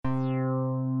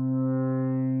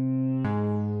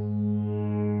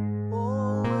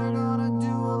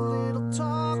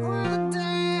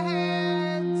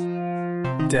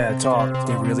Dad talk,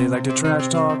 they really like to trash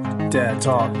talk. Dad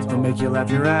talk, they'll make you laugh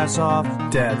your ass off.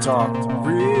 Dad talk,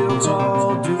 real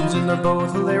tall dudes and they're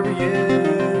both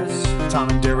hilarious. Tom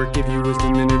and Derek give you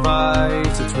wisdom and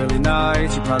advice. It's really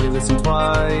nice, you probably listen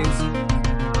twice.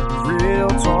 Real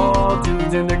tall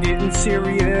dudes and they're getting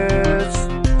serious.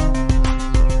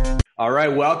 All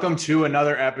right, welcome to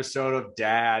another episode of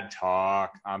Dad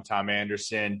Talk. I'm Tom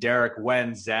Anderson. Derek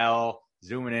Wenzel,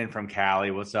 zooming in from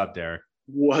Cali. What's up, Derek?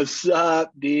 What's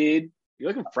up, dude? You're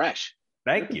looking fresh.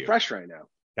 Thank you. Fresh right now.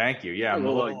 Thank you. Yeah, I'm a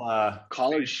little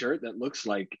collared shirt that looks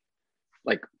like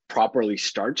properly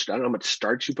starched. I don't know how much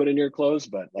starch you put in your clothes,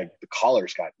 but like the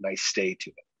collar's got nice stay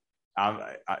to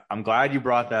it. I'm glad you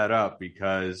brought that up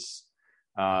because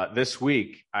this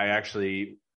week I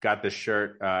actually got this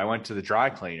shirt. I went to the dry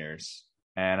cleaners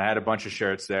and I had a bunch of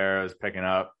shirts there I was picking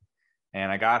up, and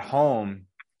I got home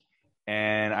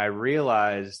and I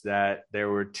realized that there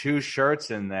were two shirts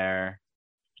in there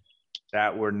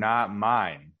that were not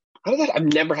mine. How did that?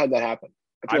 I've never had that happen.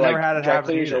 I've never had it dry happen.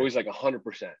 Cleaners either. are always like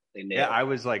 100%. They nail it. I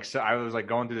was like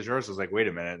going through the shirts. I was like, wait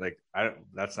a minute,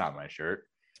 that's not my shirt.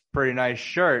 Pretty nice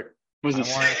shirt. Was it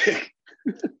sick?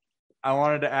 I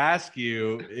wanted to ask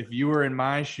you if you were in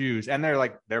my shoes, and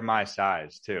they're my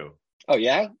size too. Oh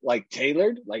yeah, like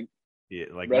tailored, like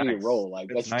ready nice. to roll. Like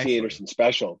that's nice T. Anderson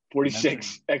special,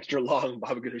 46 extra long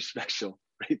Bob Gooder special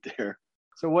right there.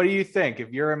 So what do you think? If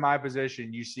you're in my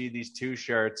position, you see these two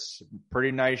shirts,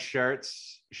 pretty nice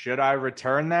shirts. Should I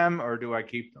return them or do I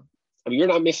keep them? I mean, you're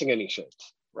not missing any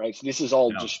shirts, right? So this is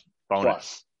all just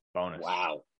bonus.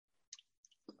 Wow.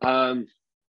 God,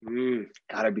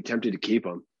 I'd be tempted to keep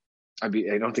them. I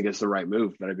don't think it's the right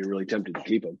move, but I'd be really tempted to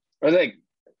keep them. I think,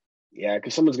 yeah,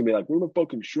 because someone's gonna be like, "Where are my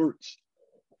fucking shirts?"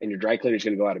 And your dry cleaner's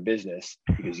gonna go out of business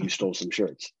because you stole some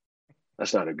shirts.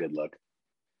 That's not a good look.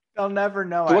 They'll never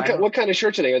know. So what kind of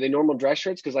shirts are they? Are they normal dress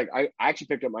shirts? Because I actually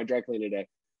picked up my dry cleaner today,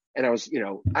 and I was,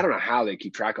 I don't know how they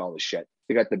keep track of all this shit.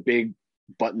 They got the big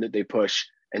button that they push,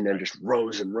 and then just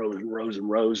rows and rows and rows and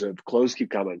rows of clothes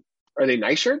keep coming. Are they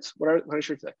nice shirts? What kind of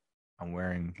shirts are they? I'm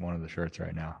wearing one of the shirts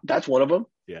right now. That's one of them?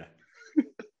 Yeah.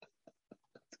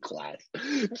 Class.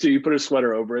 So you put a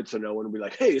sweater over it so no one will be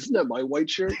like, "Hey, isn't that my white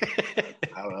shirt?"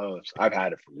 I don't know. I've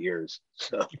had it for years.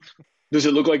 So does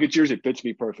it look like it's yours? It fits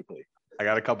me perfectly. I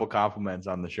got a couple compliments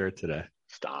on the shirt today.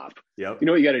 Stop. Yep. You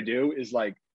know what you got to do is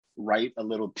like write a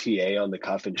little TA on the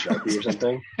cuff in Sharpie or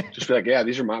something. Just be like, "Yeah,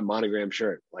 these are my monogram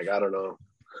shirt." Like, I don't know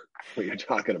what you're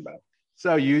talking about.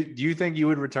 So do you think you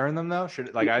would return them though?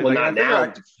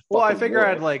 I figure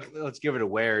I'd let's give it a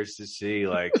wears to see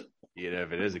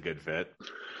if it is a good fit.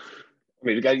 I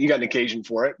mean, you got an occasion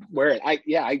for it. Wear it. I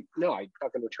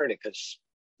fucking return it because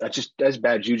that's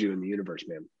bad juju in the universe,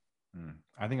 man.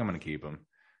 I think I'm gonna keep them.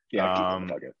 Yeah, keep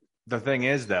them. The thing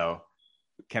is, though,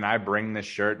 can I bring this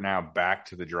shirt now back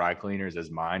to the dry cleaners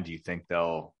as mine? Do you think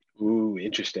they'll? Ooh,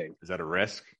 interesting. Is that a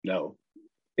risk? No.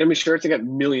 I mean, shirts. They got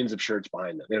millions of shirts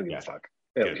behind them. They don't give a fuck.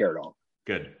 They don't care at all.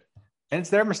 Good. And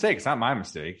it's their mistake. It's not my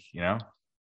mistake.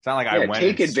 It's not like I went.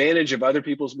 Take advantage of other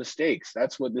people's mistakes.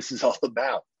 That's what this is all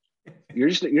about. You're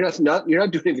not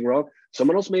doing anything wrong.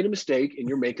 Someone else made a mistake, and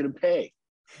you're making them pay.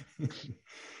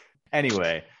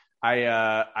 Anyway,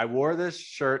 I wore this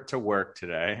shirt to work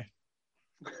today.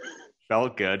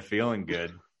 Felt good, feeling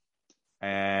good.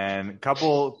 And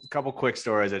couple quick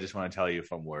stories I just want to tell you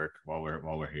from work while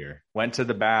we're here. Went to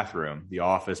the bathroom, the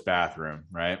office bathroom,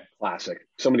 right? Classic.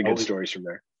 So many good stories from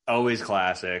there. Always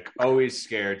classic. Always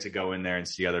scared to go in there and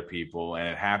see other people, and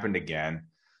it happened again.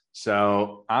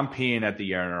 So I'm peeing at the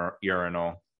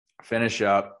urinal, finish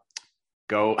up,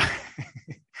 go.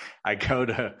 I go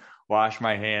to wash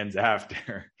my hands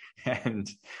after, and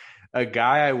a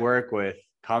guy I work with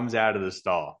comes out of the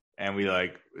stall, and we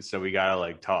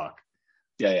gotta talk.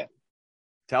 Yeah.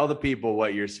 Tell the people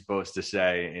what you're supposed to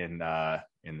say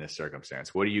in this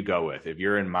circumstance. What do you go with? If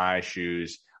you're in my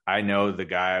shoes, I know the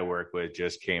guy I work with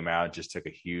just came out, just took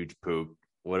a huge poop.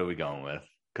 What are we going with?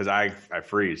 Because I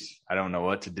freeze. I don't know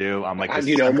what to do. I'm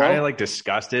kind of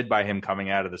disgusted by him coming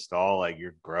out of the stall. Like,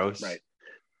 you're gross. Right.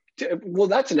 Well,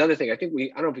 that's another thing. I don't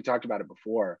know if we talked about it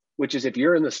before, which is if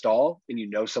you're in the stall and you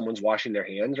know someone's washing their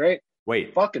hands, right?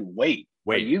 Wait. Fucking wait.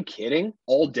 Are you kidding?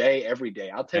 All day, every day.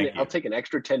 I'll take an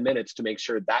extra 10 minutes to make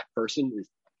sure that person is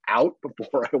out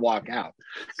before I walk out.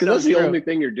 Because that's the only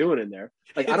thing you're doing in there.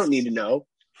 I don't need to know.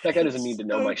 That guy doesn't need to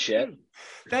know my shit.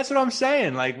 That's what I'm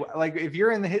saying. Like if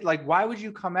you're in the hit, why would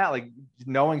you come out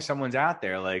knowing someone's out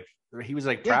there? He was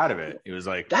proud of it. He was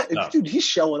like, dude, he's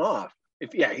showing off.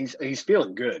 He's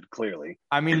feeling good, clearly.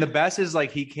 I mean, the best is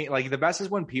he can't. The best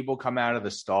is when people come out of the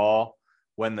stall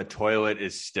when the toilet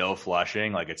is still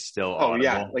flushing, like it's still Oh audible.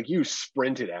 yeah, like you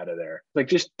sprinted out of there. Like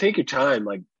just take your time,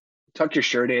 like tuck your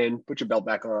shirt in, put your belt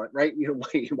back on, right? You know,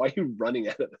 why are you running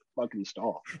out of the fucking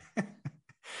stall?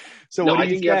 So No, what do I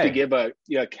you think you have to say? give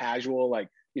a casual, like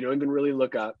you don't even really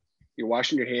look up. You're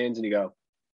washing your hands and you go,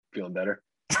 feeling better.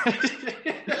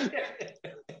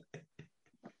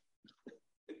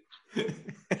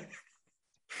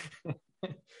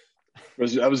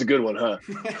 That was a good one, huh?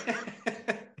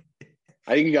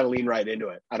 I think you got to lean right into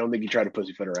it. I don't think you try to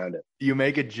pussyfoot around it. You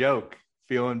make a joke,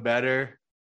 feeling better,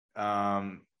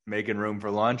 making room for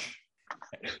lunch.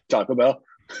 Taco Bell.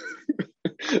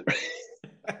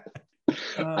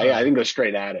 I think go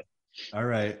straight at it. All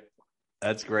right.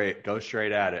 That's great. Go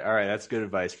straight at it. All right. That's good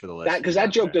advice for the listeners. Because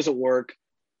that joke doesn't work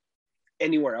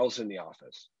anywhere else in the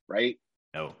office, right?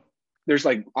 No. There's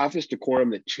like office decorum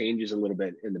that changes a little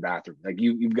bit in the bathroom. Like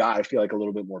you've got to feel like a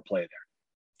little bit more play there.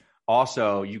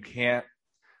 Also, you can't,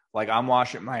 like, I'm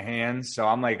washing my hands, so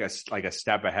I'm like a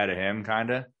step ahead of him, kind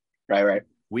of. Right.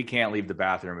 We can't leave the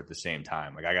bathroom at the same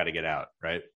time. Like, I got to get out,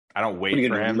 right? I don't wait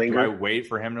for him. Linger? Do I wait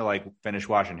for him to like finish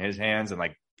washing his hands and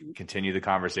like continue the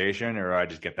conversation, or I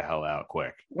just get the hell out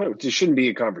quick? Well, it shouldn't be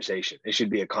a conversation. It should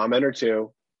be a comment or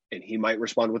two, and he might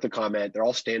respond with a comment. They're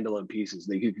all standalone pieces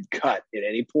that you could cut at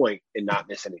any point and not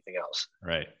miss anything else.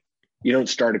 Right. You don't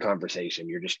start a conversation.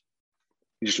 You're just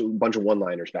a bunch of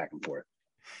one-liners back and forth.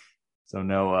 So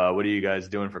no, what are you guys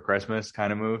doing for Christmas?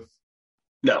 Kind of move?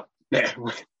 No.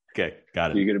 Okay,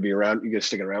 got it. You gonna be around? You gonna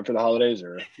stick around for the holidays,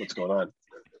 or what's going on?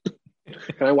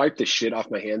 Can I wipe the shit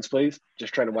off my hands, please?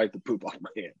 Just trying to wipe the poop off my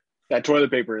hand. That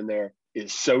toilet paper in there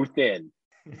is so thin.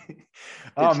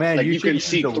 Oh man, like you can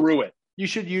see through it. You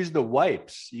should use the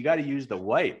wipes. You got to use the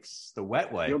wipes, the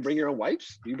wet wipes. You don't bring your own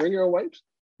wipes? Do you bring your own wipes?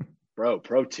 Bro,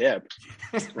 pro tip.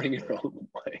 Bring your own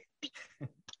wipes.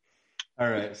 All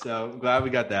right. So glad we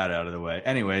got that out of the way.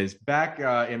 Anyways, back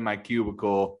in my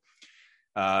cubicle,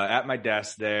 at my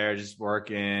desk there, just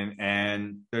working.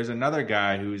 And there's another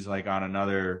guy who's like on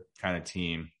another kind of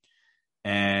team.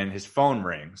 And his phone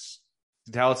rings.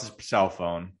 Tell it's his cell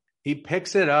phone. He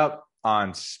picks it up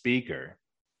on speaker.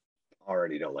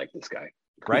 Already don't like this guy.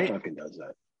 Right? Who fucking does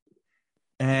that?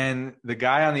 And the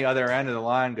guy on the other end of the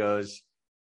line goes,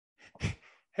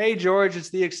 "Hey, George, it's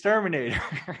the exterminator."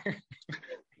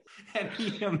 And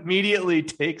he immediately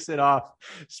takes it off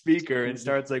speaker and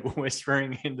starts like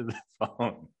whispering into the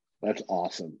phone. That's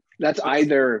awesome. That's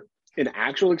either an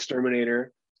actual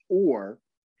exterminator or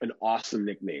an awesome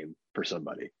nickname for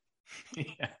somebody.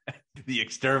 Yeah. The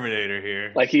exterminator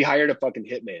here. Like he hired a fucking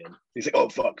hitman. He's like, oh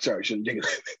fuck, sorry, shouldn't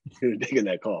have taken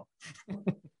that call.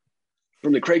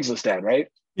 From the Craigslist ad, right?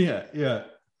 Yeah.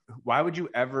 Why would you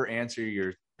ever answer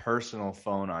your personal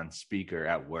phone on speaker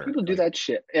at work? People do that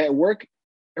shit at work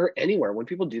or anywhere. When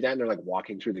people do that and they're like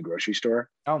walking through the grocery store.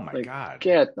 Oh my like, God.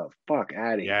 Get the fuck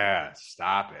out of here. Yeah,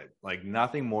 stop it. Like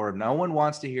nothing more. No one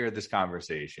wants to hear this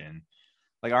conversation.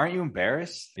 Like, aren't you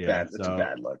embarrassed? Yeah, it's a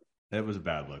bad look. It was a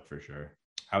bad look for sure.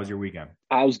 How was your weekend?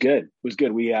 I was good. It was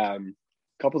good. We a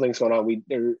couple things going on.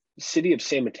 The city of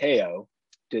San Mateo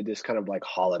did this kind of like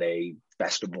holiday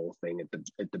festival thing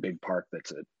at the big park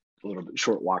that's a little bit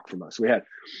short walk from us. We had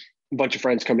a bunch of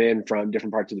friends come in from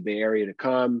different parts of the Bay Area to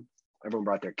come. Everyone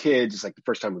brought their kids. It's like the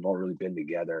first time we've all really been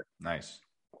together. Nice.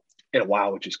 In a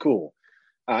while, which is cool.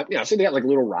 So they got like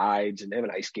little rides and they have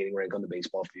an ice skating rink on the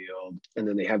baseball field. And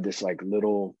then they have this like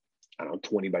little,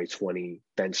 20 by 20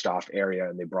 fenced off area.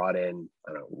 And they brought in,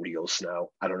 real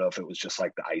snow. I don't know if it was just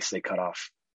like the ice they cut off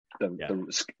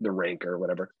the rink or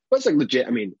whatever. But it's like legit.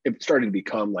 I mean, it started to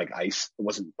become like ice. It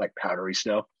wasn't like powdery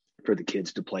snow for the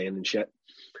kids to play in and shit.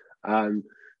 So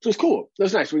it was cool. It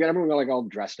was nice. Everyone got like all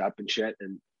dressed up and shit.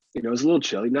 And, it was a little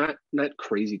chilly, not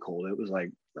crazy cold. It was like,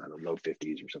 low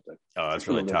 50s or something. Oh, that's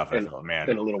really tough. I feel, man.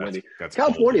 And a little windy. That's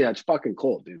California, that's fucking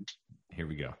cold, dude. Here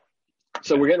we go.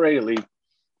 So we're getting ready to leave.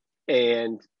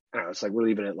 And it's like we're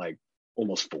leaving at like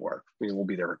almost 4. We'll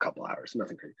be there for a couple hours.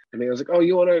 Nothing crazy. And then I was like, oh,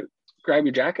 you want to grab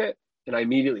your jacket? And I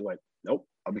immediately went, nope,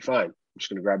 I'll be fine. I'm just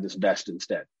going to grab this vest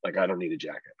instead. Like, I don't need a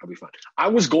jacket. I'll be fine. I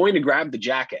was going to grab the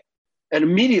jacket. And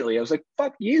immediately I was like,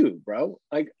 fuck you, bro.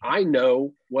 Like, I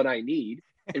know what I need.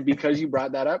 And because you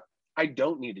brought that up, I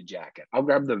don't need a jacket. I'll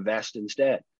grab the vest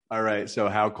instead. All right. So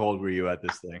how cold were you at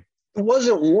this thing? It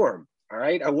wasn't warm. All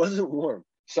right. I wasn't warm.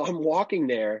 So I'm walking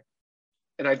there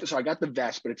and I got the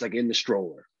vest, but it's like in the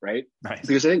stroller. Right. Nice.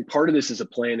 Because I think part of this is a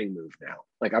planning move now.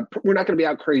 Like we're not going to be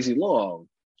out crazy long.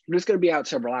 We're just going to be out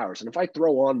several hours. And if I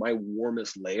throw on my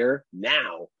warmest layer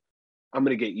now, I'm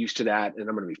going to get used to that and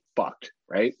I'm going to be fucked.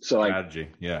 Right. So like, strategy.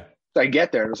 Yeah. So I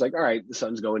get there and it's like, all right, the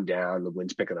sun's going down, the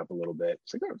wind's picking up a little bit.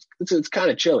 It's like, it's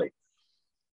kind of chilly.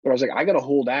 But I was like, I got to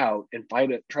hold out and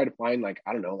try to find like,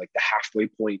 I don't know, like the halfway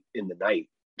point in the night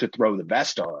to throw the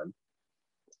vest on.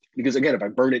 Because again, if I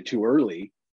burn it too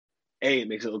early, it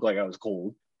makes it look like I was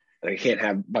cold. And I can't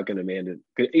have fucking Amanda.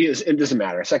 It doesn't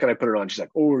matter. The second I put it on, she's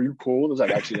like, "Oh, are you cold?" I was like,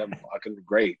 "Actually, I'm fucking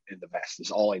great in the vest. This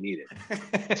is all I needed.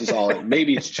 This is all.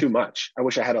 Maybe it's too much. I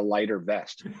wish I had a lighter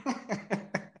vest."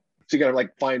 So you gotta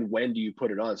like find when do you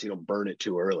put it on so you don't burn it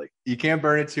too early. You can't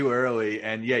burn it too early,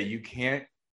 and yeah, you can't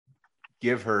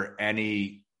give her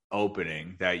any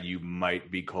opening that you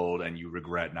might be cold and you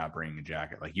regret not bringing a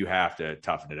jacket. Like you have to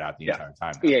toughen it out the entire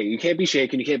time now. Yeah, you can't be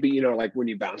shaking. You can't be, like when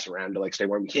you bounce around to like stay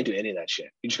warm. You can't do any of that shit.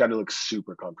 You just got to look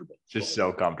super comfortable. Just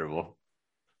so comfortable.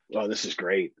 Oh, this is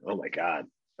great. Oh my God.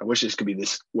 I wish this could be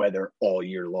this weather all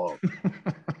year long.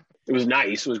 It was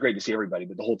nice. It was great to see everybody.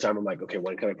 But the whole time I'm like, okay,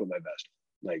 when can I put my vest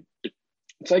on? Like,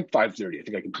 it's like 5:30. I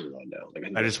think I can put it on now.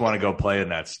 Like, I just want to go play in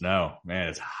that snow. Man,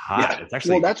 it's hot. Yeah. It's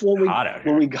actually that's hot out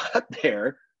here. when we got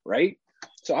there, right?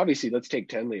 So obviously, let's take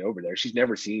Tenley over there. She's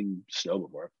never seen snow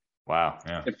before. Wow.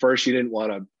 Yeah. At first, she didn't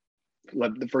want to.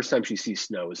 Like, the first time she sees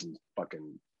snow is in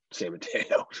fucking San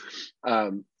Mateo.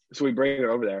 So we bring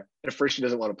her over there. And at first, she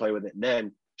doesn't want to play with it. And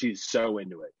then she's so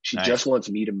into it. She just wants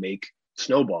me to make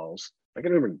snowballs. I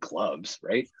got even gloves,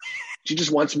 right? She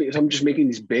just wants me. So I'm just making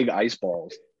these big ice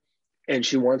balls. And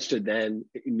she wants to then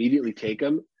immediately take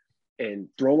them and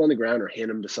throw them on the ground or hand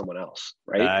them to someone else,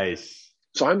 right? Nice.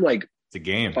 So I'm like, it's a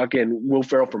game. Fucking Will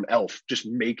Ferrell from Elf, just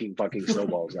making fucking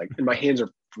snowballs. Like, and my hands are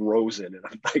frozen. And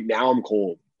I'm like, now I'm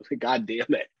cold. I was like, God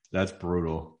damn it. That's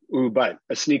brutal. Ooh, but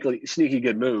a sneaky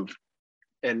good move.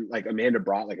 And like Amanda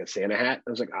brought like a Santa hat. I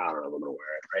was like, I don't know if I'm gonna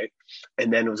wear it, right?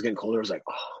 And then it was getting colder. I was like,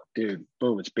 oh, dude,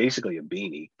 boom! It's basically a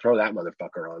beanie. Throw that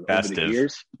motherfucker on. Festive. Over the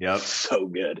years. Yep. So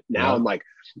good. Now I'm like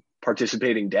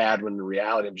participating dad when in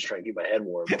reality I'm just trying to keep my head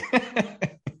warm.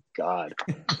 God.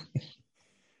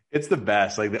 It's the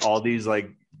best. Like all these like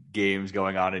games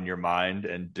going on in your mind,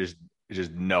 and just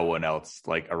no one else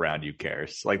like around you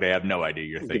cares. Like they have no idea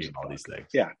you're thinking all these things.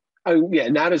 Yeah.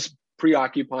 And that is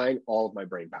preoccupying all of my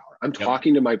brain power. I'm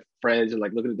talking to my friends and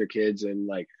like looking at their kids and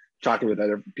like talking with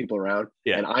other people around.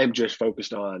 Yeah. And I'm just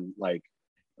focused on like,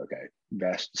 okay,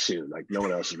 vest soon. Like no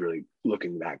one else is really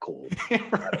looking that cold.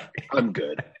 Right. I'm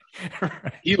good.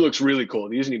 Right. He looks really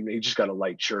cold. He just got a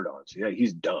light shirt on. So yeah,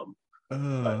 he's dumb.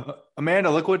 Amanda,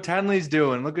 look what Tenley's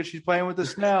doing. Look what she's playing with the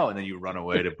snow. And then you run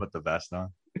away to put the vest on.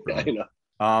 I know.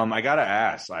 I gotta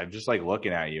ask. I'm just like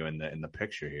looking at you in the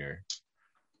picture here.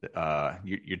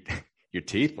 Your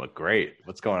teeth look great.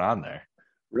 What's going on there?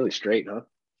 Really straight, huh?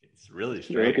 It's really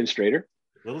straight. You're looking straighter.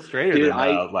 A little straighter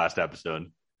than last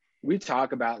episode. We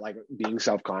talk about like being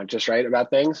self-conscious, right, about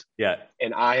things. Yeah.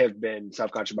 And I have been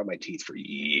self-conscious about my teeth for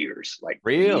years, like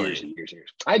really years and years and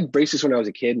years. I had braces when I was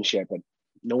a kid and shit, but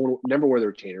no one never wore the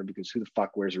retainer because who the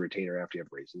fuck wears a retainer after you have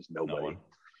braces? Nobody.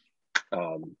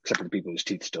 Except for the people whose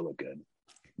teeth still look good.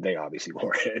 They obviously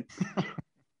wore it.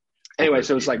 Anyway,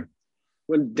 so it's like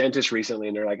when dentists recently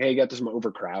and they're like, hey, you got this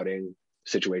overcrowding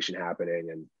situation happening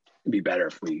and it'd be better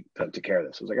if we took care of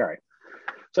this. I was like, all right.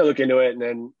 So I look into it and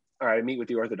then, all right, I meet with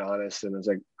the orthodontist and I was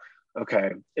like,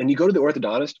 okay. And you go to the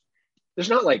orthodontist, there's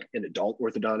not like an adult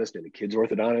orthodontist and a kid's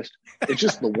orthodontist. It's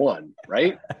just the one,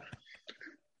 right?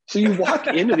 So you walk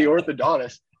into the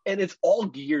orthodontist and it's all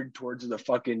geared towards the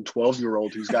fucking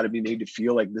 12-year-old who's got to be made to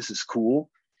feel like this is cool,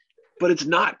 but it's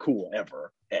not cool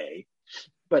ever, A.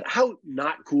 But how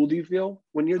not cool do you feel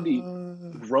when you're the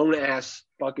grown-ass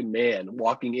fucking man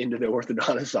walking into the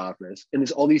orthodontist office and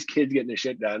there's all these kids getting their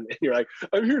shit done and you're like,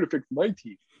 I'm here to fix my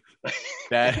teeth.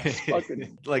 That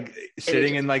fucking, like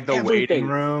sitting in like the waiting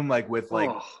room, like with like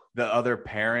the other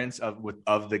parents of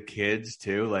the kids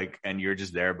too, like, and you're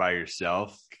just there by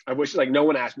yourself. I wish like no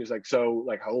one asked me. It's like, so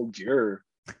like, how old's you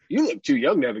look too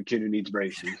young to have a kid who needs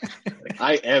braces. Like,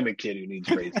 I am a kid who needs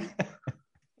braces.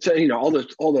 So, all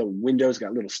the windows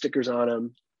got little stickers on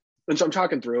them. And so I'm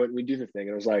talking through it and we do the thing.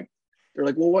 And I was like, they're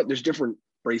like, well, what? There's different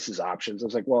braces options. I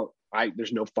was like, well,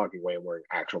 there's no fucking way I'm wearing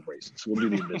actual braces. So we'll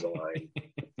do the Invisalign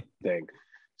thing.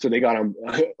 So they got on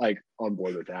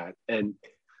board with that. And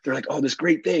they're like, oh, this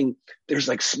great thing. There's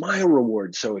like smile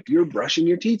rewards. So if you're brushing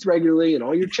your teeth regularly and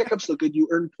all your checkups look good, you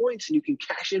earn points and you can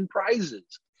cash in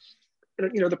prizes.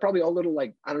 And, they're probably all little,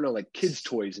 like, I don't know, like kids'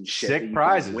 toys and shit. Sick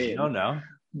prizes. You don't know.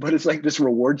 But it's like this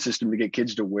reward system to get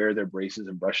kids to wear their braces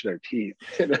and brush their teeth.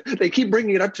 And they keep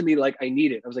bringing it up to me like I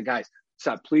need it. I was like, guys,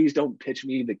 stop. Please don't pitch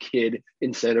me the kid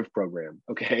incentive program.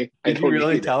 Okay. Did you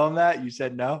really tell them that? You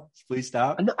said no? Please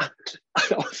stop. I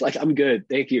was like, I'm good.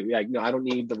 Thank you. Like, no, I don't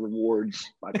need the rewards.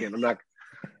 I'm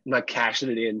not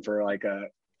cashing it in for like a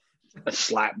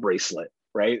slap bracelet.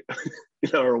 Right.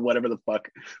 or whatever the fuck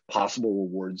possible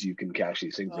rewards you can cash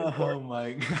these things in for. Oh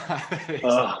my god, it's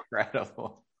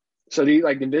incredible. So the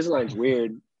Invisalign's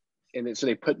weird, and so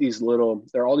they put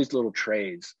they're all these little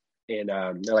trays, and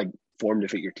they're like formed to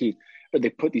fit your teeth, but they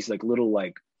put these like little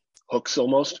like hooks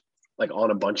almost like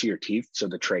on a bunch of your teeth, so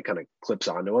the tray kind of clips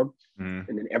onto them,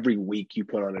 and then every week you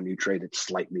put on a new tray that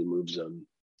slightly moves them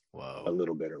a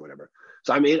little bit or whatever.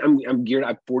 So I'm geared.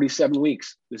 I'm 47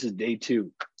 weeks. This is day 2.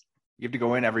 You have to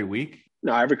go in every week?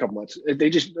 No, every couple months. They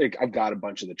just like I've got a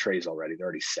bunch of the trays already. They're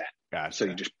already set. Gotcha. So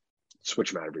you just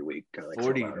switch them out every week. Kind of like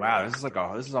 40. Wow,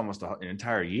 this is almost an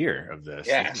entire year of this.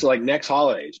 Yeah. So like next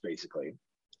holidays, basically,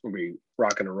 we'll be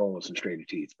rocking and rolling with some straighter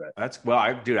teeth. But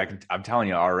I'm telling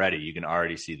you already, you can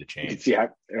already see the change. Yeah,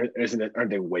 aren't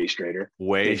they way straighter?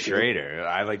 Way straighter.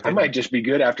 I might just be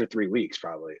good after 3 weeks,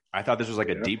 probably. I thought this was like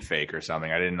a deep fake or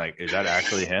something. I didn't like. Is that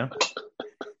actually him?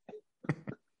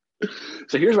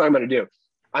 So here's what I'm going to do.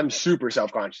 I'm super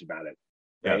self-conscious about it.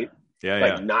 Right?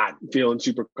 Yeah. Not feeling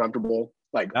super comfortable.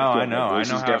 Like, no, I know. I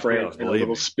know how different it feels, and a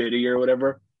little spitty or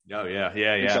whatever. Oh yeah.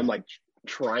 So I'm like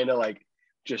trying to like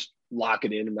just lock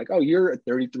it in. I'm like, oh, you're a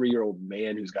 33-year-old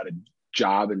man who's got a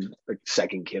job and a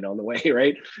second kid on the way,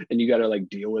 right? And you got to like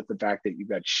deal with the fact that you've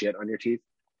got shit on your teeth.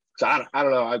 So I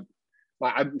don't know.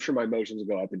 I'm sure my emotions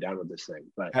will go up and down with this thing.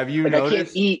 But have you like,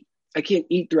 noticed? I can't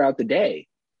eat throughout the day.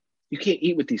 You can't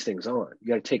eat with these things on. You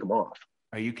got to take them off.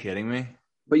 Are you kidding me?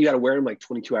 But you got to wear them like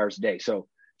 22 hours a day. So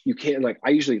you can't like, I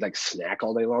usually like snack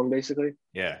all day long, basically.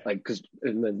 Yeah. Like,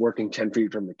 and then working 10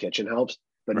 feet from the kitchen helps.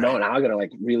 But no, now I got to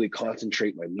like really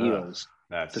concentrate my meals.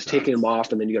 Just taking them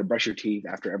off, and then you got to brush your teeth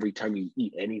after every time you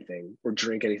eat anything or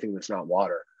drink anything that's not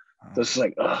water. So it's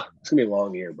like, it's gonna be a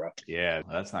long year, bro. Yeah,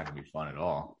 that's not gonna be fun at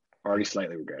all. Already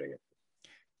slightly regretting it.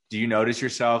 Do you notice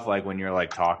yourself like when you're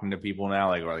like talking to people now,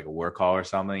 like or like a work call or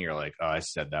something? You're like, oh, I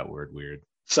said that word weird.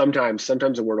 Sometimes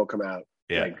a word will come out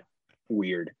like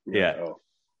weird. Yeah. Like, oh,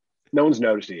 no one's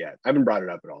noticed it yet. I haven't brought it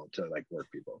up at all to like work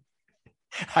people.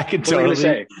 I can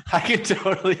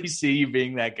totally see you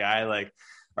being that guy. Like,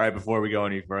 all right, before we go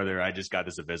any further, I just got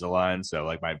this Invisalign, so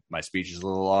like my speech is a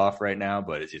little off right now,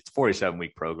 but it's a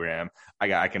 47-week program.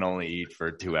 I can only eat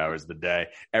for 2 hours of the day.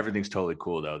 Everything's totally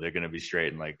cool though. They're gonna be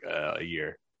straight in like a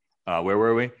year. Where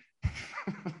were we?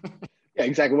 Yeah,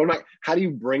 exactly. How do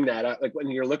you bring that up? Like when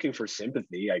you're looking for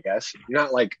sympathy, I guess you're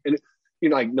not like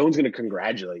no one's gonna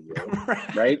congratulate you,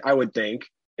 right? I would think.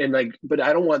 And like, but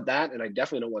I don't want that, and I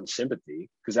definitely don't want sympathy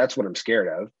because that's what I'm scared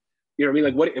of. You know what I mean?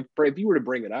 Like, what if you were to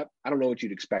bring it up? I don't know what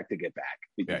you'd expect to get back.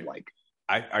 Okay. Like,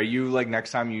 are you like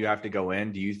next time you have to go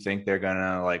in? Do you think they're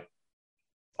gonna like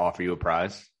offer you a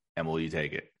prize, and will you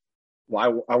take it?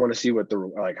 Well, I want to see what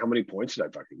how many points did I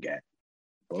fucking get?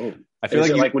 Boom. I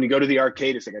feel like when you go to the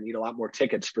arcade, it's like I need a lot more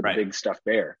tickets for the big stuffed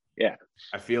bear. Yeah.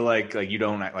 I feel like you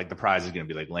don't like the prize is gonna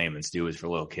be like lame and stew is for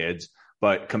little kids,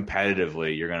 but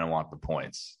competitively, you're gonna want the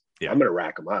points. Yeah, I'm gonna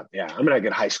rack them up. Yeah, I'm gonna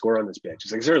get a high score on this bitch.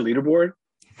 It's like, is there a leaderboard?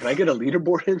 Can I get a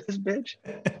leaderboard in this bitch?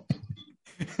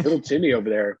 Little Timmy over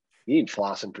there, he ain't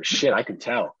flossing for shit. I can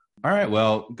tell. All right,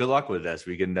 well, good luck with this.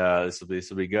 We can. This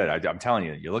will be good. I'm telling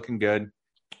you, you're looking good.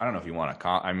 I don't know if you want to.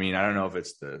 I mean, I don't know if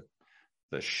it's the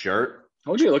shirt. I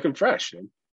told you you're looking fresh, man.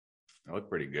 I look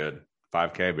pretty good.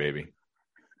 5K, baby.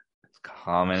 It's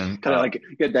common. Kind of like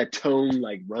you get that tone,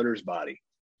 like runner's body.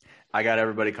 I got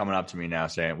everybody coming up to me now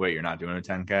saying, "Wait, you're not doing a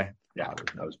 10K?" Yeah,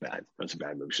 that was bad. That's a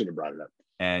bad move. We shouldn't have brought it up.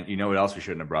 And you know what else we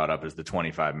shouldn't have brought up is the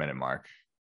 25-minute mark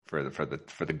for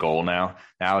the goal. Now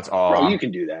it's all. Bro, you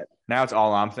can do that. Now it's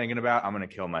all I'm thinking about. I'm gonna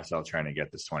kill myself trying to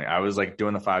get this 20. I was like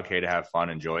doing the 5K to have fun,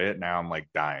 enjoy it. Now I'm like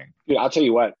dying. Dude, I'll tell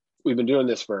you what. We've been doing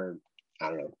this for I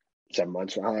don't know 7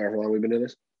 months. However long we've been doing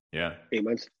this. Yeah, 8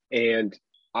 months, and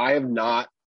I have not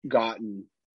gotten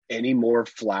any more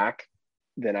flack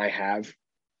than I have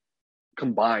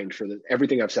combined for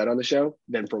everything I've said on the show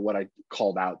than for what I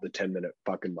called out the 10-minute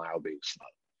fucking mile being slow.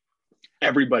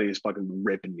 Everybody is fucking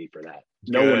ripping me for that.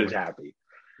 No one is happy.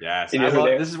 Yes.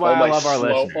 This is why I love our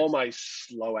listeners. All my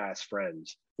slow ass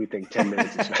friends who think 10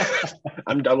 minutes is fast.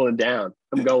 I'm doubling down.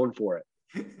 I'm going for it.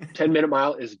 10-minute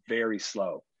mile is very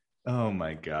slow. Oh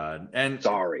my God. And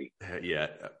sorry. Yeah.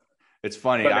 It's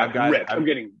funny. I'm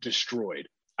getting destroyed.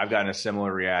 I've gotten a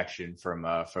similar reaction from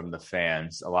the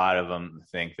fans. A lot of them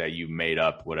think that you made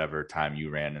up whatever time you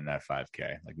ran in that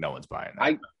 5K. Like no one's buying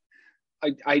that.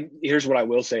 I here's what I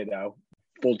will say though.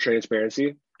 Full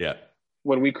transparency. Yeah.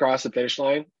 When we crossed the finish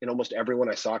line, and almost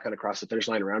everyone I saw kind of cross the finish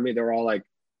line around me, they were all like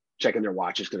checking their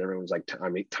watches because everyone was like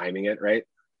timing it, right?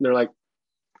 And they're like,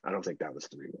 I don't think that was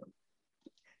 3-1.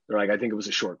 They're like, I think it was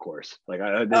a short course. Like,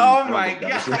 I my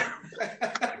God.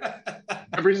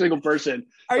 Every single person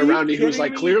around me who's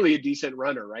like clearly a decent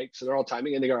runner, right? So they're all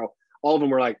timing, and they go, all of them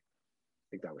were like,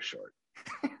 think that was short.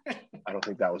 I don't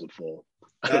think that was a full.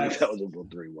 I think that was a full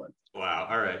 3-1. Wow.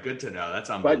 All right. Good to know. That's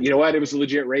unbelievable. But you know what? It was a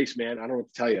legit race, man. I don't know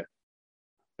what to tell you.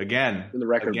 Again, In the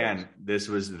record books. this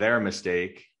was their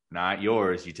mistake, not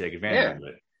yours. You take advantage of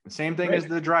it. The same thing as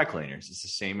the dry cleaners. It's the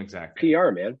same exact thing. PR,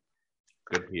 man.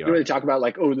 Good PR. You know, they talk about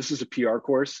like, oh, this is a PR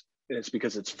course, and it's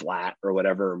because it's flat or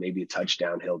whatever, or maybe a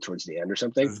touchdown hill towards the end or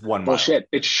something. It's 1 mile. Bullshit.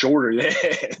 It's shorter than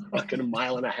fucking a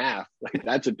mile and a half. Like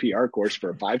that's a PR course for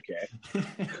a 5K.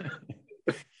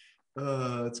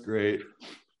 That's great.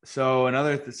 So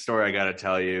another story I got to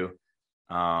tell you.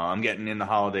 I'm getting in the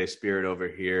holiday spirit over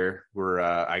here. We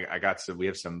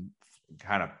have some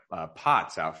kind of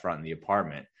pots out front in the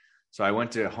apartment. So I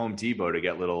went to Home Depot to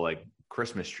get little like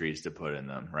Christmas trees to put in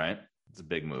them. Right, it's a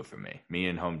big move for me. Me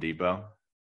and Home Depot.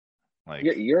 Like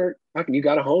you're fucking. You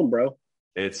got a home, bro.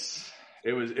 It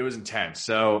was intense.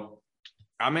 So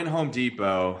I'm in Home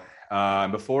Depot.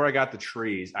 Before I got the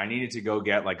trees, I needed to go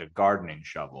get like a gardening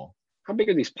shovel. How big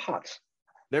are these pots?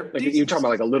 They're like you're talking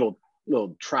about like a little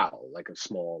trowel, like a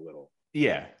small little.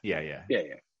 Yeah.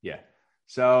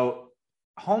 So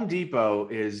Home Depot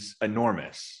is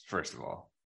enormous, first of all.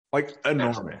 Like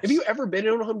enormous. Have you ever been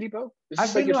in a Home Depot? Is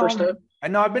this like your first time? I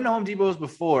know I've been to Home Depots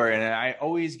before, and I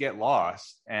always get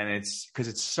lost. And it's because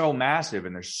it's so massive,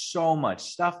 and there's so much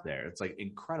stuff there. It's like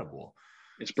incredible.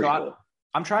 It's pretty cool.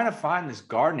 I'm trying to find this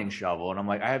gardening shovel, and I'm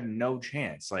like, I have no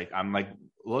chance. Like I'm like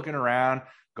looking around,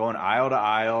 going aisle to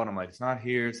aisle, and I'm like, it's not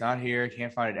here,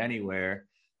 can't find it anywhere.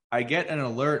 I get an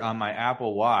alert on my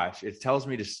Apple Watch. It tells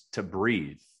me to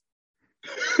breathe.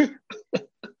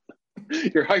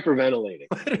 You're hyperventilating.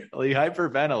 Literally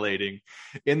hyperventilating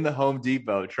in the Home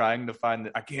Depot, trying to find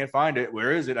it. I can't find it.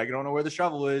 Where is it? I don't know where the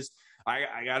shovel is.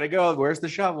 I gotta go. Where's the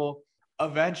shovel?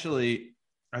 Eventually,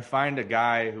 I find a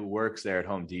guy who works there at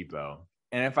Home Depot.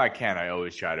 And if I can, I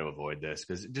always try to avoid this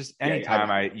because just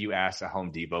anytime you ask a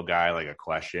Home Depot guy like a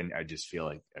question, I just feel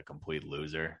like a complete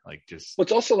loser. Like just. Well,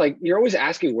 it's also like you're always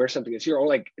asking where something is. You're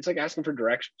like it's like asking for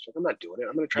directions. Like, I'm not doing it.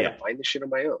 I'm going to try to find this shit on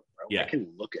my own. Bro. Yeah, I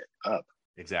can look it up.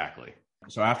 Exactly.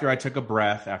 So after I took a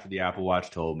breath, after the Apple Watch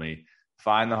told me,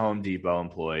 find the Home Depot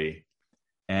employee,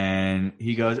 and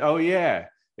he goes, "Oh yeah,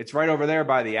 it's right over there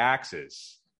by the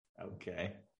axes."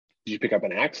 Okay. Did you pick up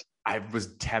an axe? I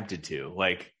was tempted to,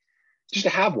 like. Just to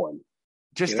have one.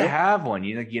 To have one.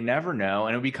 You never know.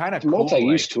 And it would be kind of cool.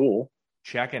 Multi-use tool.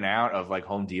 Checking out of like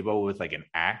Home Depot with like an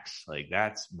axe. Like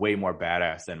that's way more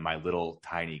badass than my little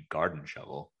tiny garden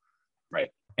shovel. Right.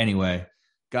 Anyway,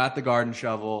 got the garden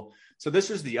shovel. So this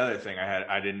was the other thing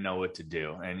I didn't know what to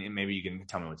do. And maybe you can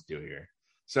tell me what to do here.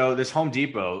 So this Home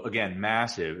Depot, again,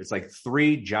 massive. It's like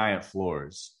 3 giant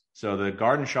floors. So the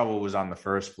garden shovel was on the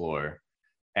first floor.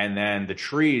 And then the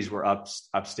trees were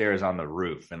upstairs on the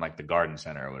roof in like the garden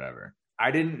center or whatever.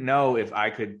 I didn't know if I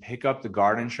could pick up the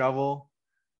garden shovel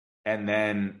and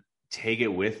then take it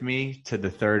with me to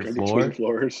the third floor.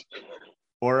 Floors.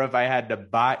 Or if I had to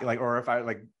buy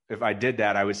if I did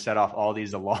that, I would set off all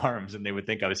these alarms and they would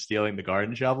think I was stealing the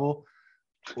garden shovel.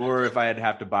 Or if I had to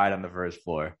have to buy it on the first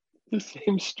floor. The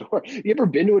same store. You ever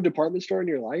been to a department store in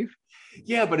your life?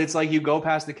 Yeah, but it's like you go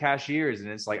past the cashiers and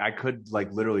it's like I could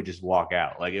like literally just walk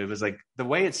out. Like it was like the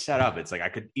way it's set up, it's like I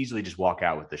could easily just walk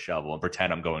out with the shovel and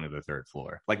pretend I'm going to the third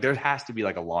floor. Like there has to be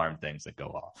like alarm things that go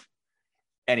off.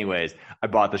 Anyways, I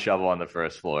bought the shovel on the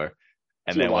first floor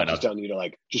and then went up. Telling you to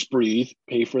like just breathe,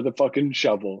 pay for the fucking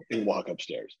shovel, and walk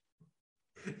upstairs.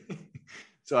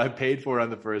 So I paid for it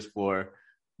on the first floor.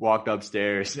 Walked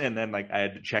upstairs and then like I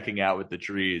had checking out with the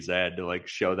trees. I had to like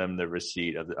show them the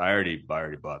receipt of I already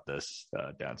bought this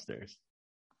downstairs.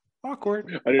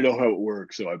 Awkward. I didn't know how it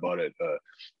works, so I bought it.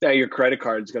 Now your credit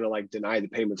card is going to like deny the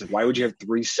payments. Like, why would you have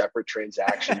 3 separate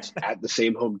transactions at the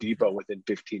same Home Depot within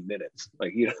 15 minutes?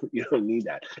 Like you don't need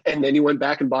that. And then you went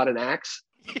back and bought an axe.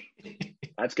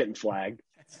 That's getting flagged.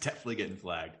 That's definitely getting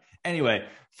flagged. Anyway,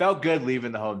 felt good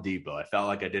leaving the Home Depot. I felt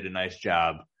like I did a nice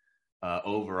job.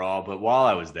 Overall, but while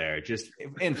I was there, just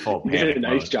in full panic. You did a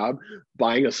nice job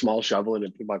buying a small shovel and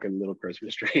a fucking little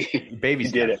Christmas tree. Baby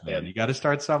steps, did it, man. You got to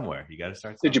start somewhere.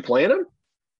 Did you plant them?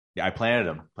 Yeah, I planted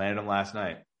them last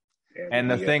night. And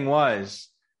the thing was,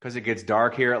 because it gets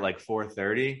dark here at like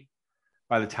 4:30,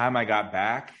 by the time I got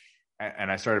back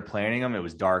and I started planting them, it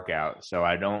was dark out. So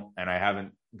I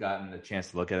haven't gotten the chance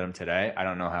to look at them today. I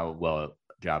don't know how well a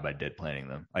job I did planting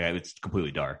them. Like it's completely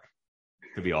dark.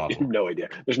 Could be awful. No idea.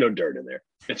 There's no dirt in there.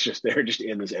 It's just they're just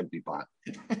in this empty pot.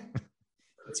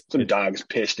 Some dogs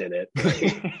pissed in it.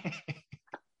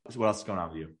 So what else is going on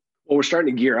with you? Well, we're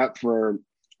starting to gear up for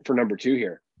number 2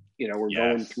 here. We're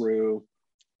going through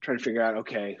trying to figure out,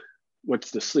 okay,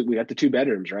 what's the sleep? We got the 2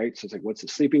 bedrooms, right? So it's like, what's the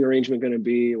sleeping arrangement going to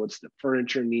be? What's the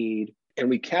furniture need? And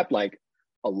we kept like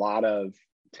a lot of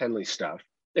Tenley stuff,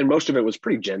 and most of it was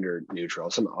pretty gender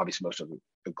neutral. Obviously most of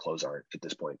the clothes aren't at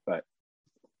this point, but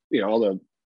all the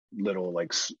little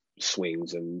like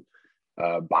swings and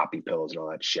boppy pillows and all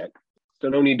that shit. So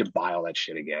no need to buy all that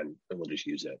shit again, and we'll just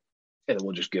use it, and then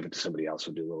we'll just give it to somebody else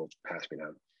who'll do a little pass me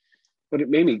down. But it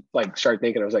made me like start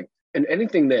thinking. I was like, and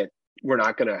anything that we're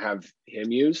not going to have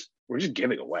him use, we're just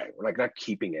giving away. We're like not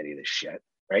keeping any of this shit,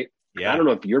 right? Yeah. I don't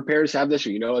know if your parents have this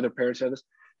or other parents have this.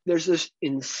 There's this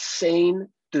insane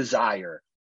desire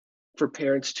for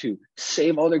parents to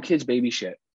save all their kids' baby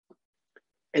shit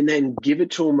and then give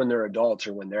it to them when they're adults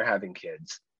or when they're having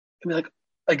kids. I mean,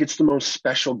 like it's the most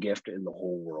special gift in the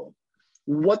whole world.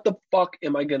 What the fuck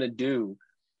am I going to do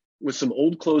with some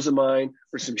old clothes of mine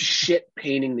or some shit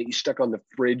painting that you stuck on the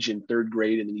fridge in third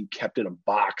grade and then you kept in a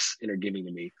box and are giving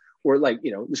to me? Or like,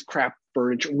 this crap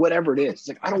furniture, whatever it is. It's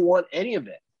like, I don't want any of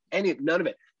it. None of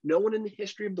it. No one in the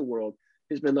history of the world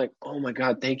has been like, oh my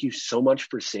God, thank you so much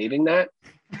for saving that.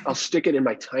 I'll stick it in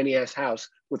my tiny ass house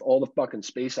with all the fucking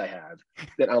space I have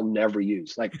that I'll never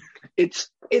use. Like it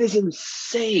is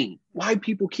insane why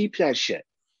people keep that shit.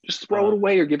 Just throw it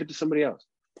away or give it to somebody else.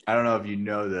 I don't know if you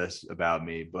know this about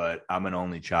me, but I'm an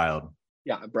only child.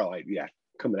 Yeah, bro.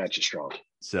 Coming at you strong.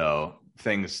 So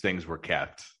things were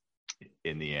kept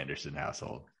in the Anderson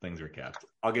household. Things were kept.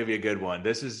 I'll give you a good one.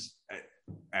 This is,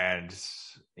 and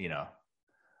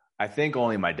I think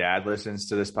only my dad listens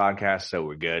to this podcast, so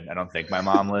we're good. I don't think my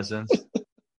mom listens.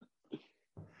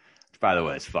 By the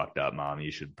way, it's fucked up, Mom.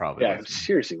 You should probably listen.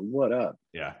 Seriously, what up?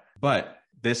 Yeah. But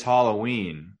this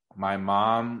Halloween, my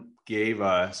mom gave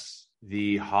us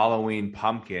the Halloween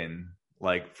pumpkin,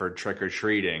 like for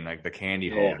trick-or-treating, like the candy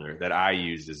holder that I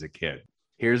used as a kid.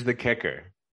 Here's the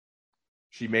kicker.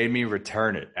 She made me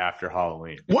return it after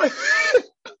Halloween. What?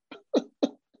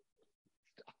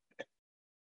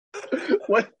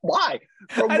 What? Why?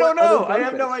 I don't know. I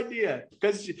have no idea.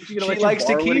 Because she likes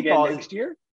to keep all next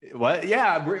year. What?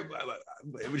 Yeah.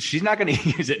 She's not going to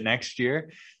use it next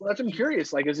year. Well, that's I'm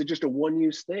curious. Like, is it just a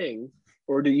one-use thing,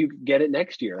 or do you get it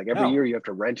next year? Like every year, you have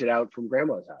to rent it out from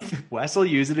Grandma's house. Wes will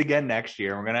use it again next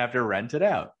year. And we're going to have to rent it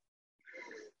out.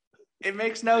 It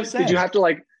makes no sense. Did you have to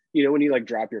when you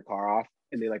drop your car off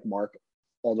and they mark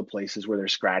all the places where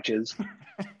there's scratches?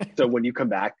 So when you come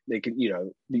back, they can,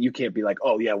 you can't be like,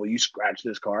 oh yeah, well you scratched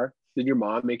this car. Did your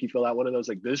mom make you fill out one of those?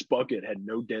 Like, this bucket had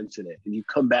no dents in it, and you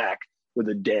come back with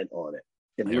a dent on it.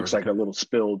 It looks like a little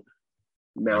spilled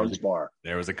Mounds bar.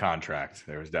 There was a contract.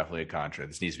 There was definitely a contract.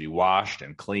 This needs to be washed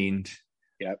and cleaned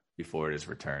before it is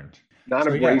returned.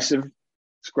 Non-abrasive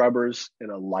scrubbers and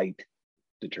a light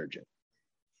detergent.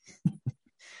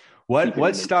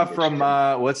 What stuff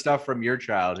from your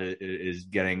childhood is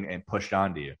getting pushed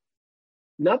onto you?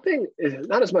 Nothing,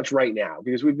 not as much right now,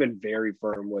 because we've been very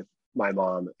firm with my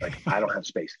mom. Like, I don't have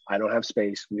space. I don't have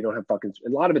space. We don't have fucking. A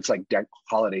lot of it's like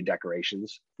holiday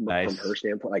decorations from her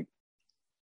standpoint.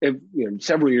 Like,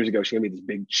 several years ago, she gave me this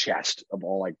big chest of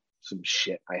all some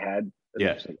shit I had. And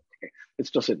I was like, okay, it's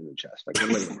still sitting in the chest. Like,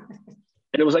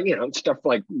 and it was stuff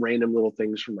like random little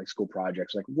things from school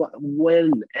projects. Like, what?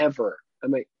 Whenever.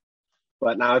 I'm like,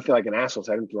 but now I feel like an asshole.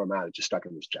 So I didn't throw them out. It just stuck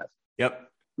in his chest. Yep.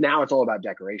 Now it's all about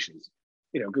decorations.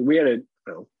 Because we had a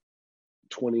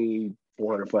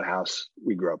 2,400-foot house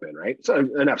we grew up in, right? So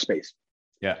enough space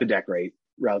to decorate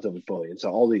relatively fully. And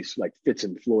so all these Fitz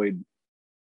and Floyd,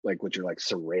 which are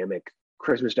ceramic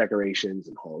Christmas decorations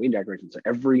and Halloween decorations. So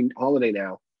every holiday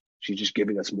now, she's just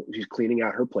giving us more. She's cleaning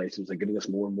out her place and giving us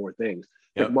more and more things.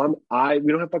 Yep. Like, Mom,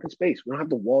 we don't have fucking space. We don't have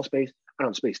the wall space. I don't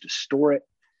have space to store it.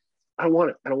 I don't want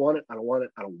it. I don't want it. I don't want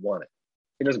it. I don't want it.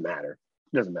 It doesn't matter.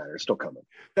 It doesn't matter. It's still coming.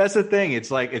 That's the thing.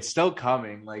 It's it's still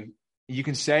coming. You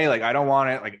can say I don't want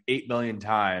it 8 million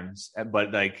times,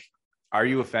 but are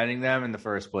you offending them in the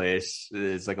first place?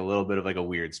 It's a little bit of a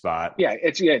weird spot. Yeah,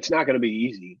 it's not going to be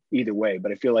easy either way,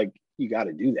 but I feel like you got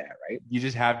to do that, right? You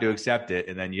just have to accept it,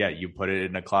 and then you put it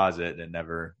in a closet and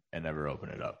never open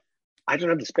it up. I don't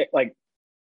have to space.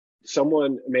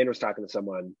 Amanda was talking to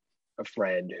someone, a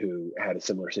friend who had a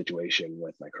similar situation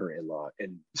with her in-law,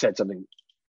 and said something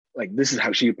this is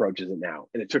how she approaches it now.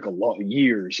 And it took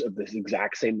years of this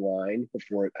exact same line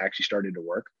before it actually started to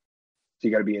work. So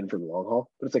you got to be in for the long haul.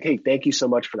 But it's hey, thank you so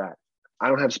much for that. I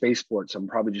don't have space for it, so I'm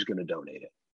probably just going to donate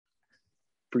it.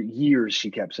 For years,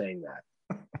 she kept saying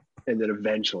that. And then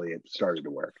eventually it started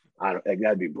to work.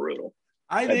 That'd be brutal.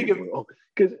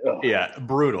 Yeah,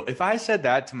 brutal. If I said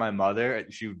that to my mother,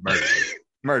 she would murder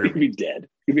me. You'd be dead.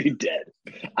 You'd be dead.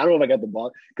 I don't know if I got the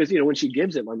ball. Because, when she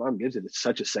gives it, my mom gives it, it's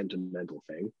such a sentimental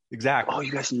thing. Exactly. Oh,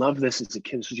 you guys love this as a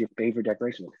kid. This was your favorite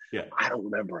decoration. Yeah. I don't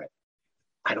remember it.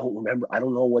 I don't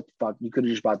know what the fuck. You could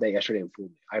have just bought that yesterday and fooled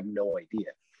me. I have no idea.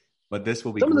 but this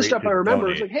will be Some of the great stuff to I remember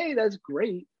donate. is like, hey, that's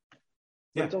great.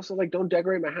 But Yeah. it's also like, don't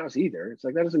decorate my house either. It's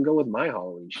like, that doesn't go with my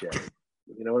Halloween shit.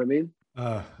 You know what I mean?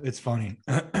 It's funny.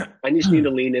 I just need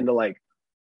to lean into like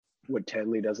what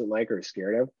Tenley doesn't like or is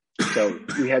scared of. So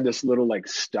we had this little like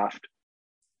stuffed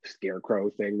scarecrow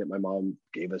thing that my mom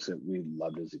gave us that we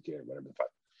loved as a kid or whatever the fuck.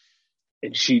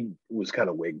 And she was kind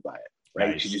of wigged by it, right?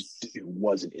 Nice. She just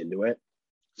wasn't into it.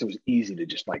 So it was easy to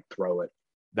just like throw it.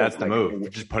 That's the like,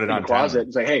 move. Just put it in on the closet. Tenley.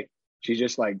 It's like, hey, she's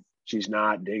just like, she's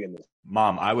not digging this.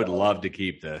 Mom, I would love to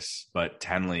keep this, but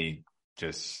Tenley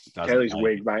just doesn't Tenley's like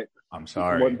wigged it. by it. I'm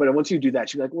sorry. But once you do that,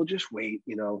 she's like, well, just wait,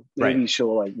 maybe Right.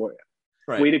 she'll like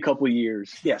wait a couple of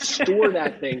years. Yeah, store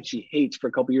that thing she hates for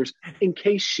a couple of years in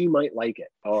case she might like it.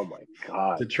 Oh my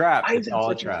God. It's a trap. Why is It's that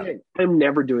all a such a trap. thing? I'm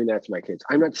never doing that to my kids.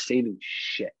 I'm not saving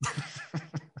shit.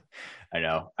 I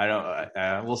know. I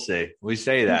don't. We'll see. We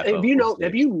say that. Have but you we'll see.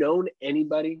 have you known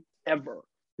anybody ever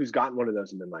who's gotten one of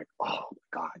those and been like, oh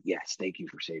my God, yes, thank you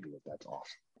for saving it. That's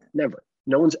awesome. Never.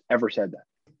 No one's ever said that.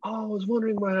 Oh, I was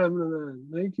wondering what happened to that.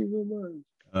 Thank you very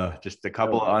much. Just a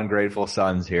couple of ungrateful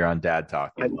sons here on Dad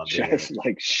Talk. You'd I'm love to hear just it.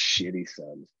 like shitty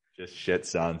sons. Just shit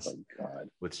sons Oh God.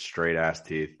 with straight ass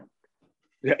teeth.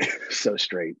 Yeah, so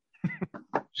straight.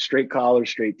 Straight collar,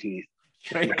 straight teeth.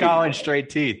 Straight collar, straight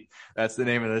teeth. That's the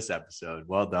name of this episode.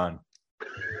 Well done.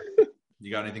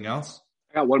 You got anything else?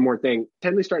 I got one more thing.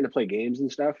 Tenley's starting to play games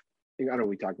and stuff. I don't know,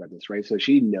 we talked about this, right? So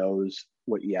she knows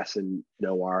what yes and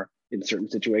no are in certain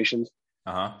situations.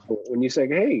 Uh-huh. When you say,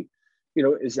 hey,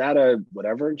 is that a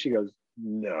whatever? And she goes,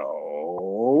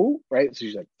 no, right? So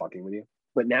she's like fucking with you.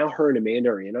 But now her and Amanda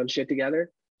are in on shit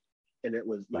together. And it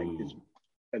was like,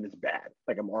 it's bad.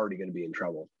 Like I'm already going to be in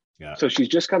trouble. Yeah. So she's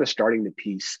just kind of starting to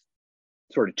piece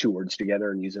sort of two words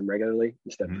together and use them regularly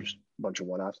instead of just a bunch of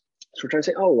one-offs. So we're trying to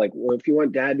say, oh, like, well, if you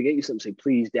want dad to get you something, say,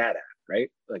 please, dada, right?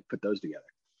 Like put those together.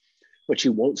 But she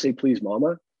won't say, please,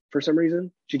 mama, for some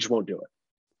reason. She just won't do it.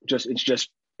 It's just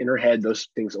in her head, those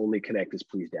things only connect as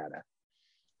please, dada.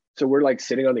 So we're like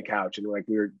sitting on the couch and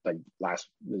we were like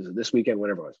this weekend,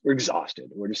 whenever it was, we're exhausted.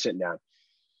 We're just sitting down.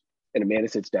 And Amanda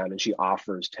sits down and she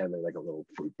offers Tenley like a little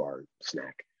fruit bar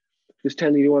snack. She goes,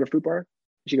 Tenley, you want a fruit bar?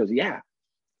 She goes, yeah.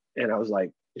 And I was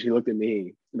like, she looked at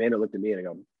me, Amanda looked at me and I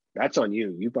go, that's on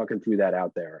you. You fucking threw that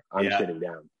out there. I'm sitting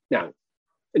down. Now,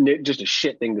 just a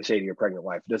shit thing to say to your pregnant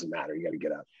wife. It doesn't matter. You got to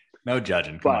get up. No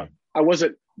judging. Come on. I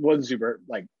wasn't super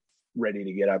like ready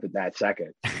to get up at that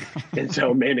second. And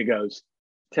so Amanda goes,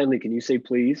 Tenley, can you say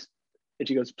please? And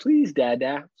she goes, please,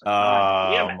 Dada.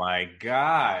 Oh my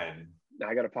God. Now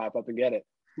I got to pop up and get it.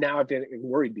 Now I've been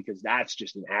worried because that's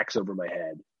just an axe over my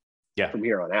head. Yeah. From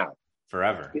here on out.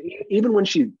 Forever. Even when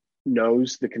she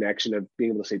knows the connection of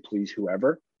being able to say please,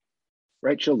 whoever,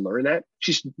 right? She'll learn that.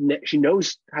 She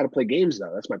knows how to play games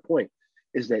though. That's my point,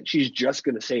 is that she's just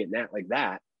going to say it like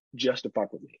that just to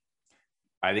fuck with me.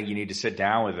 I think you need to sit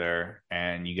down with her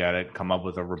and you got to come up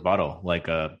with a rebuttal, like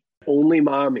a only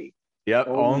mommy. Yep.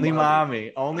 Only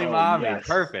mommy. Only mommy. Yes.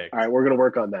 Perfect. All right. We're going to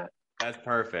work on that. That's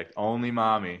perfect. Only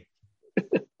mommy.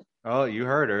 Oh, you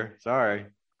heard her. Sorry.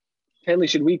 Tenley,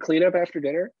 should we clean up after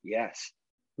dinner? Yes.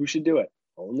 Who should do it?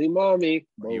 Only mommy.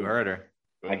 Boom. You heard her.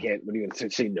 Boom. I can't. What are you going to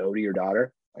say no to your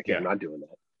daughter? I can't. I'm not doing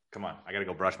that. Come on. I got to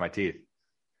go brush my teeth.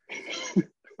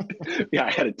 Yeah,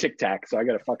 I had a Tic Tac, so I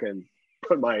got to fucking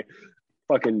put my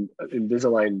fucking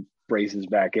Invisalign braces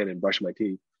back in and brush my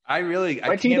teeth. My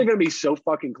teeth are going to be so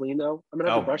fucking clean though. I'm going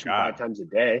to have to brush them 5 times a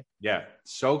day. Yeah,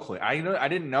 so clean. I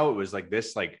didn't know it was like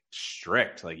this, like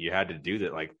strict. Like you had to do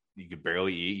that. Like you could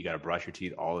barely eat. You got to brush your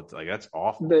teeth all the time. Like that's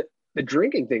awful. The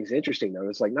drinking thing's interesting though.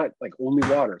 It's like not like only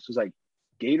water. So it's like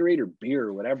Gatorade or beer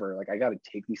or whatever. Like I got to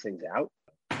take these things out.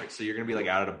 So you're going to be like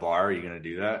out at a bar. Are you going to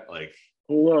do that? Like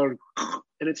hold on.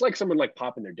 And it's like someone like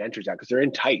popping their dentures out because they're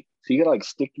in tight. So you got to like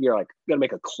stick your you got to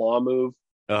make a claw move.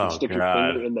 Stick your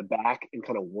finger in the back and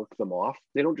kind of work them off.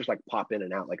 They don't just like pop in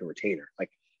and out like a retainer. Like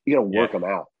you got to work them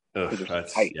out.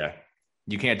 That's tight. Yeah.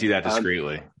 You can't do that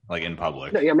discreetly, like in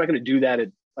public. No, I'm not going to do that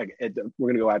we're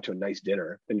going to go out to a nice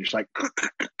dinner and just like,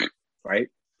 right.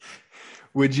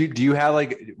 Would you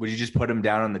just put them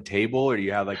down on the table or do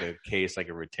you have like a case, like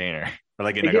a retainer or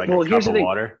like a cup of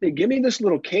water? They give me this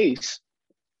little case,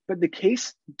 but the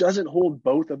case doesn't hold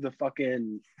both of the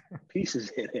fucking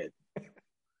pieces in it.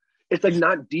 It's like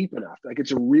not deep enough. Like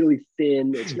it's a really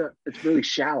thin. It's really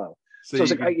shallow. So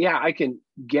it's like, I can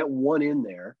get one in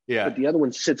there. Yeah. But the other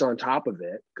one sits on top of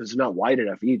it because it's not wide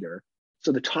enough either.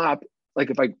 So the top, like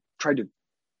if I tried to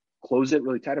close it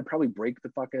really tight, I'd probably break the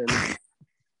fucking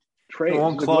tray.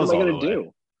 Like, what am I going to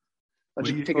do? I'll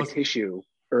just take a tissue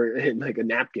or like a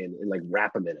napkin and like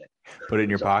wrap them in it. Put it in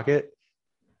your pocket?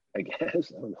 I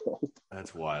guess. I don't know.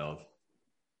 That's wild.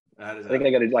 That is I think I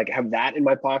got to like have that in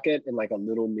my pocket and like a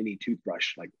little mini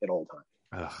toothbrush like at all times.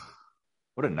 Ugh,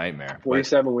 what a nightmare.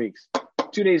 47 weeks.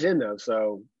 2 days in though,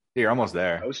 so You're almost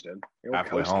there. coasting.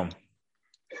 Halfway home.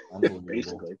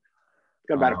 Basically.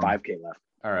 Got about a 5K left.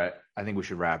 All right. I think we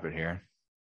should wrap it here.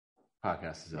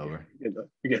 Podcast is over. You're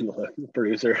getting the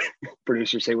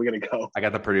producer say we're gonna go. I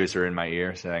got the producer in my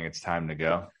ear saying it's time to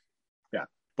go. Yeah.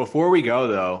 Before we go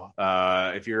though,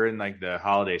 if you're in like the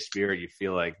holiday spirit, you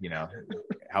feel like,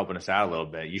 helping us out a little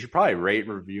bit, you should probably rate,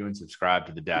 review, and subscribe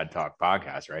to the Dad Talk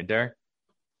podcast, right, Derek?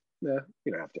 Yeah,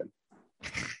 you don't have to.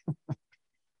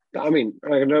 I mean,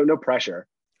 no pressure.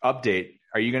 Update.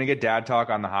 Are you going to get Dad Talk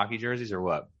on the hockey jerseys or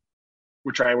what?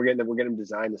 We're trying. We're getting them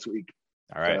designed this week.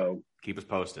 All right. So keep us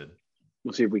posted.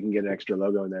 We'll see if we can get an extra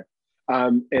logo in there.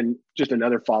 And just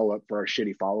another follow-up for our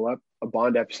shitty follow-up. A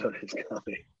Bond episode is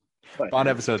coming. But Bond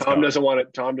episode's Tom coming. doesn't want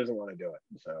it. Tom doesn't want to do it.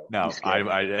 So No,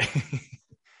 I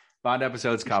Bond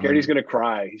episode's coming. He's going to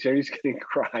cry. He said he's going to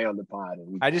cry on the pod.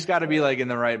 I just got to be like in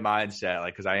the right mindset,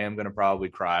 like, because I am going to probably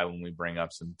cry when we bring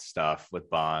up some stuff with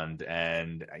Bond,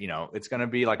 and it's going to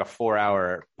be like a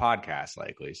 4-hour podcast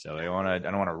likely. So I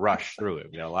don't want to rush through it.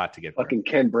 We got a lot to get through. Fucking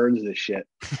Ken Burns this shit.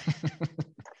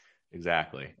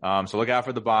 Exactly. So look out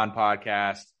for the Bond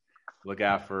podcast. Look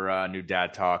out for new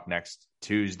Dad Talk next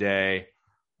Tuesday.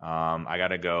 I got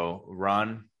to go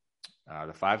run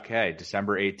the 5K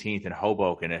December 18th in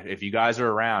Hoboken. If you guys are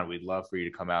around, we'd love for you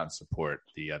to come out and support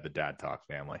the Dad Talk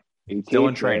family. 18th, Still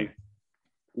in training.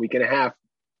 Week and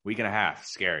a half.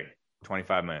 Scary.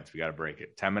 25 minutes. We got to break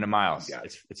it. 10-minute miles.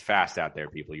 It's fast out there,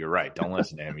 people. You're right. Don't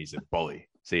listen to him. He's a bully.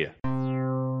 See ya.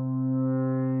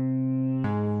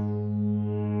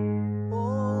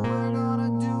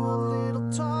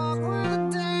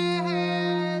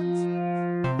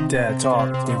 Dad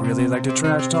Talk, they really like to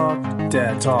trash talk.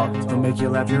 Dad Talk, they'll make you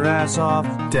laugh your ass off.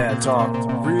 Dad Talk,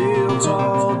 real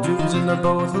tall dudes and they're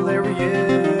both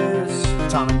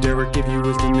hilarious. Tom and Derek give you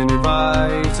wisdom and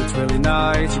advice. It's really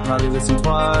nice, you probably listen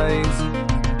twice.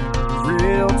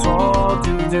 Real tall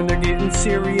dudes and they're getting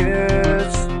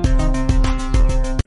serious.